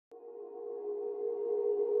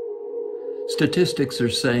Statistics are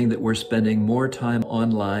saying that we're spending more time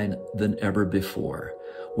online than ever before,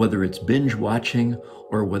 whether it's binge watching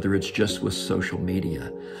or whether it's just with social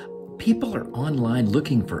media. People are online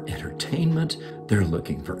looking for entertainment, they're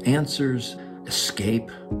looking for answers,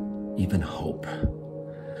 escape, even hope.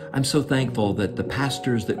 I'm so thankful that the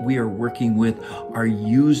pastors that we are working with are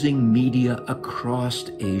using media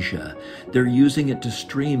across Asia. They're using it to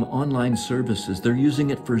stream online services. They're using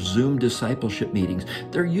it for Zoom discipleship meetings.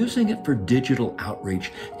 They're using it for digital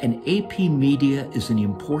outreach. And AP Media is an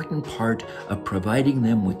important part of providing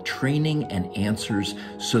them with training and answers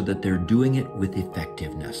so that they're doing it with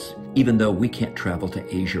effectiveness. Even though we can't travel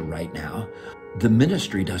to Asia right now, the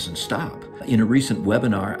ministry doesn't stop. In a recent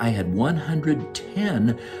webinar, I had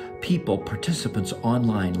 110 participants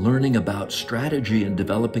online learning about strategy and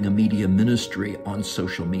developing a media ministry on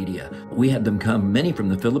social media. We had them come, many from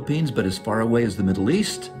the Philippines, but as far away as the Middle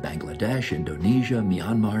East, Bangladesh, Indonesia,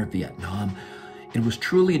 Myanmar, Vietnam. It was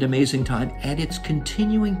truly an amazing time, and it's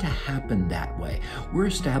continuing to happen that way. We're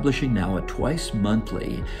establishing now a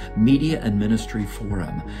twice-monthly media and ministry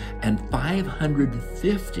forum, and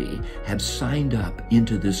 550 have signed up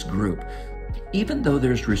into this group. Even though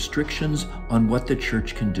there's restrictions on what the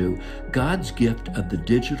church can do, God's gift of the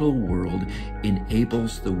digital world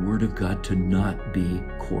enables the Word of God to not be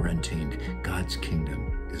quarantined. God's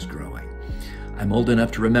kingdom is growing. I'm old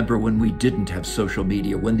enough to remember when we didn't have social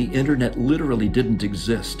media, when the internet literally didn't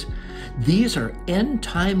exist. These are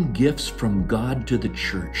end-time gifts from God to the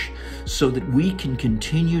church so that we can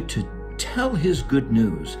continue to tell His good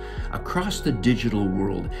news across the digital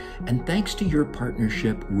world. And thanks to your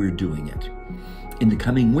partnership, we're doing it. In the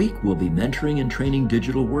coming week, we'll be mentoring and training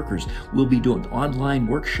digital workers. We'll be doing online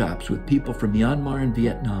workshops with people from Myanmar and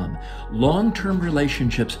Vietnam. Long-term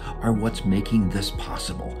relationships are what's making this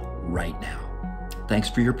possible right now. Thanks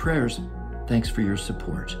for your prayers. Thanks for your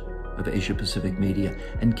support of Asia Pacific Media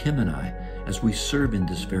and Kim and I as we serve in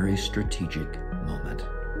this very strategic moment.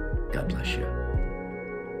 God bless you.